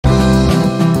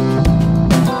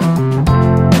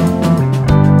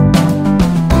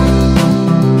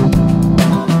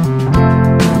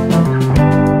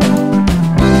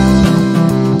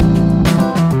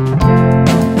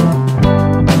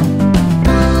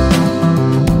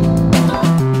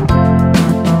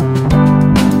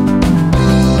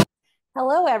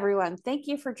everyone. Thank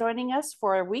you for joining us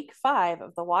for week 5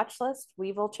 of the Watchlist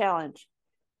Weevil Challenge.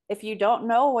 If you don't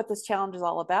know what this challenge is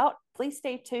all about, please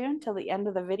stay tuned till the end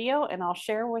of the video and I'll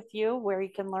share with you where you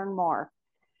can learn more.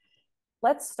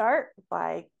 Let's start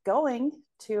by going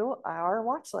to our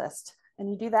watch list.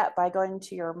 And you do that by going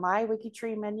to your My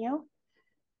WikiTree menu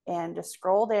and just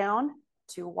scroll down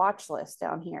to watch list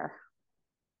down here.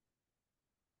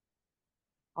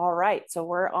 All right, so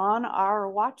we're on our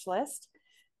watch list.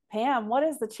 Pam, what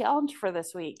is the challenge for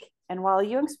this week? And while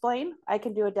you explain, I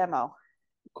can do a demo.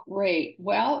 Great.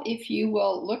 Well, if you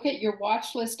will look at your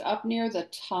watch list up near the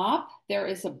top, there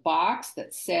is a box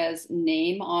that says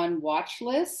name on watch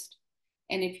list.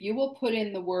 And if you will put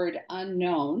in the word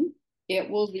unknown, it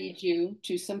will lead you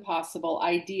to some possible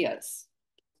ideas.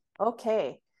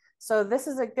 Okay, so this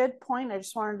is a good point. I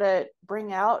just wanted to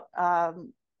bring out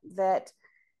that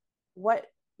what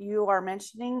you are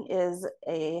mentioning is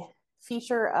a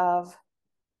feature of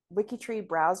WikiTree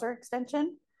browser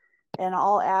extension. And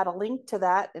I'll add a link to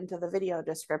that into the video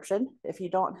description if you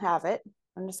don't have it.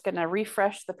 I'm just going to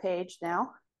refresh the page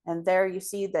now. And there you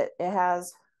see that it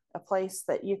has a place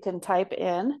that you can type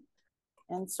in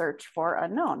and search for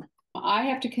unknown. I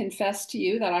have to confess to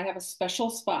you that I have a special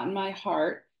spot in my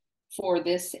heart for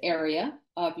this area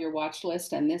of your watch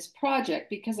list and this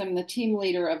project because I'm the team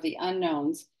leader of the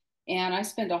unknowns and I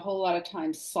spend a whole lot of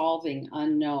time solving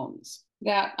unknowns.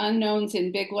 That unknowns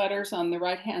in big letters on the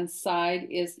right-hand side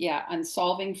is, I'm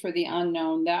solving for the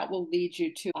unknown. That will lead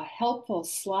you to a helpful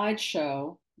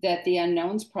slideshow that the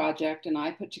Unknowns Project and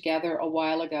I put together a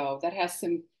while ago that has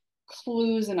some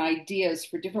clues and ideas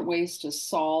for different ways to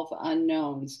solve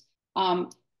unknowns.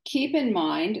 Keep in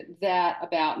mind that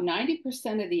about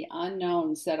 90% of the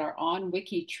unknowns that are on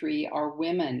WikiTree are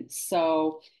women.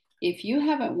 So if you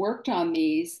haven't worked on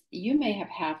these, you may have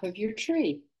half of your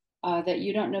tree that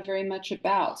you don't know very much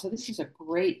about. So this is a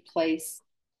great place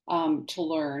to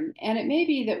learn. And it may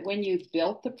be that when you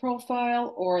built the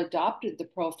profile or adopted the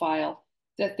profile,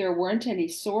 that there weren't any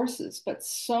sources, but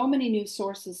so many new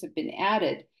sources have been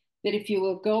added that if you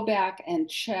will go back and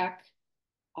check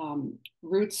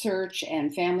root search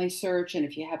and family search, and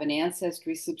if you have an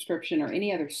Ancestry subscription or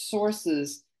any other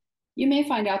sources, you may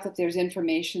find out that there's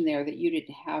information there that you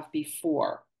didn't have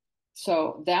before.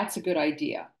 So that's a good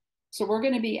idea. So we're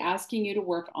going to be asking you to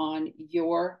work on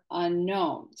your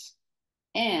unknowns.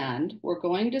 And we're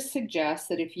going to suggest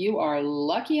that if you are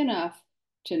lucky enough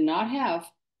to not have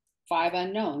 5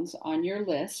 unknowns on your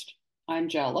list, I'm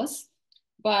jealous,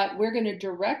 but we're going to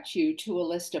direct you to a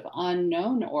list of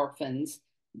unknown orphans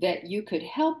that you could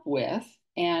help with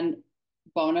and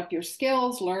bone up your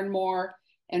skills, learn more,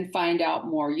 and find out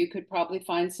more. You could probably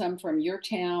find some from your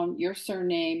town, your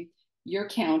surname, your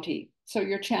county. So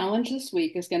your challenge this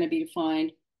week is going to be to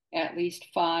find at least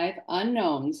 5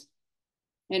 unknowns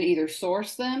and either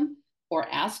source them or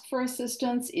ask for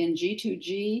assistance in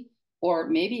G2G or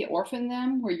maybe orphan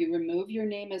them where you remove your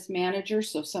name as manager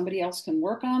so somebody else can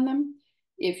work on them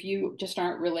if you just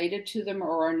aren't related to them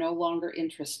or are no longer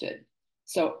interested.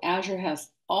 So Azure has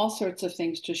all sorts of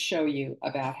things to show you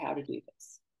about how to do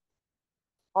this.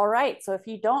 All right, so if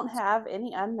you don't have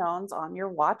any unknowns on your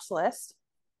watch list,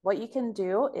 what you can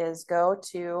do is go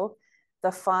to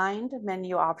the Find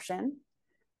menu option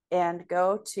and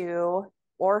go to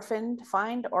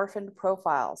Find Orphaned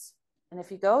Profiles. And if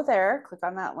you go there, click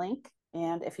on that link,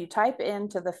 and if you type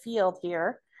into the field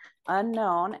here,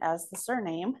 unknown as the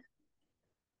surname,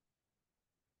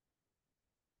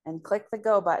 and click the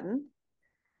Go button,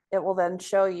 it will then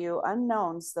show you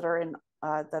unknowns that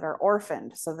are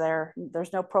orphaned. So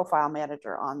there's no profile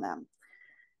manager on them.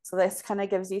 So this kind of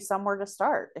gives you somewhere to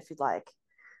start if you'd like.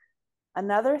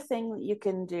 Another thing that you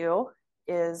can do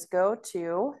is go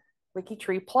to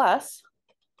WikiTree Plus,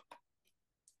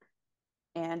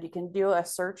 and you can do a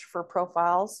search for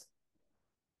profiles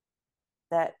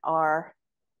that are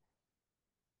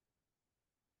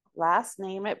last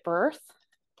name at birth.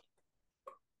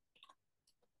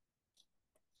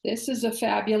 This is a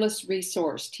fabulous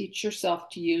resource. Teach yourself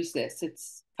to use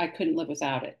this. I couldn't live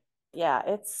without it. Yeah,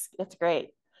 it's great.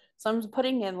 So I'm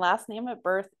putting in last name at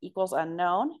birth equals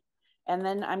unknown. And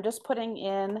then I'm just putting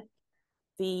in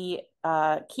the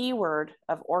keyword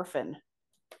of orphan.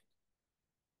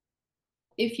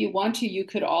 If you want to, you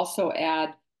could also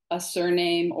add a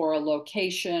surname or a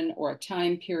location or a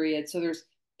time period. So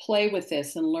play with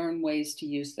this and learn ways to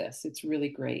use this. It's really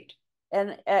great.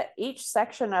 And at each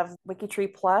section of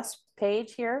WikiTree Plus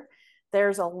page here,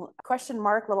 there's a question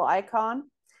mark little icon.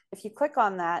 If you click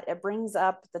on that, it brings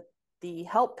up the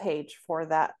help page for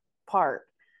that part.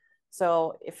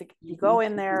 So if you go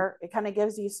in there, it kind of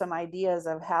gives you some ideas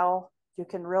of how you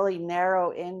can really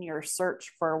narrow in your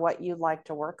search for what you'd like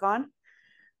to work on.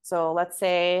 So let's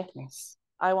say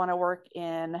I want to work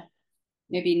in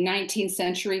maybe 19th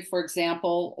century, for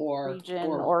example, or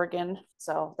Oregon.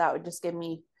 So that would just give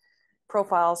me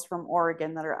profiles from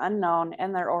Oregon that are unknown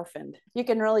and they're orphaned. You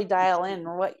can really dial in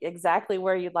exactly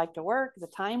where you'd like to work, the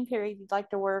time period you'd like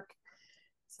to work.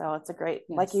 So it's a great,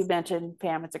 like you mentioned,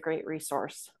 Pam, it's a great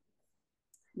resource.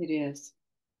 It is.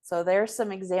 So there's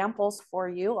some examples for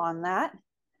you on that.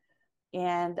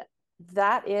 And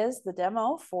that is the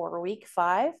demo for week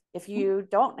 5. If you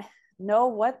don't know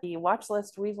what the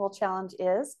Watchlist Weevil Challenge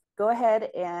is, go ahead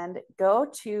and go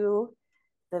to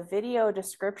the video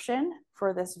description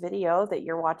for this video that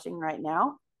you're watching right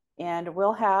now. And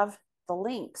we'll have the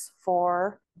links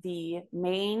for the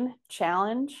main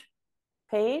challenge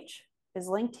page is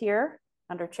linked here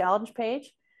under challenge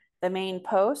page. The main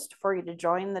post for you to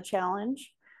join the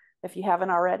challenge, if you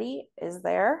haven't already, is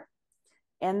there.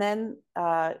 And then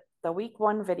the week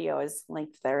 1 video is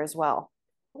linked there as well.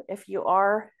 If you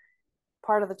are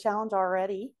part of the challenge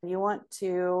already, you want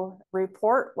to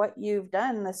report what you've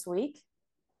done this week,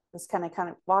 just kind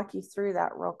of walk you through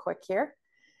that real quick here.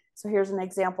 So here's an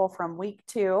example from week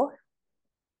 2.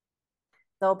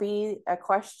 There'll be a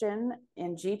question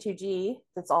in G2G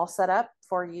that's all set up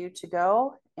for you to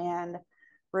go and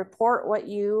report what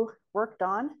you worked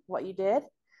on, what you did.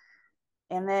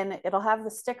 And then it'll have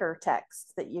the sticker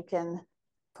text that you can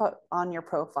put on your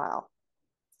profile.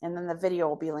 And then the video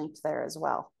will be linked there as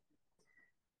well.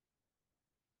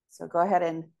 So go ahead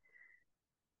and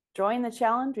join the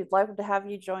challenge. We'd love to have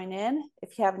you join in.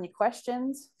 If you have any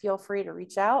questions, feel free to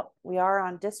reach out. We are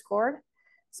on Discord.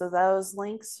 So those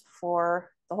links for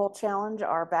the whole challenge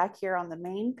are back here on the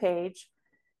main page.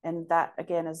 And that,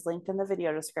 again, is linked in the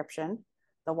video description,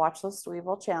 the Watchlist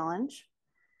Weevil Challenge.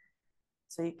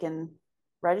 So you can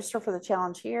register for the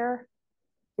challenge here.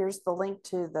 Here's the link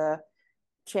to the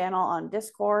channel on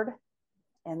Discord.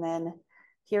 And then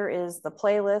here is the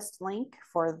playlist link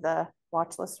for the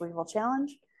Watchlist Weevil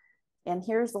Challenge. And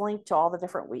here's the link to all the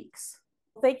different weeks.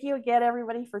 Thank you again,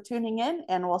 everybody, for tuning in,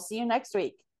 and we'll see you next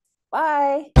week.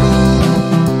 Bye.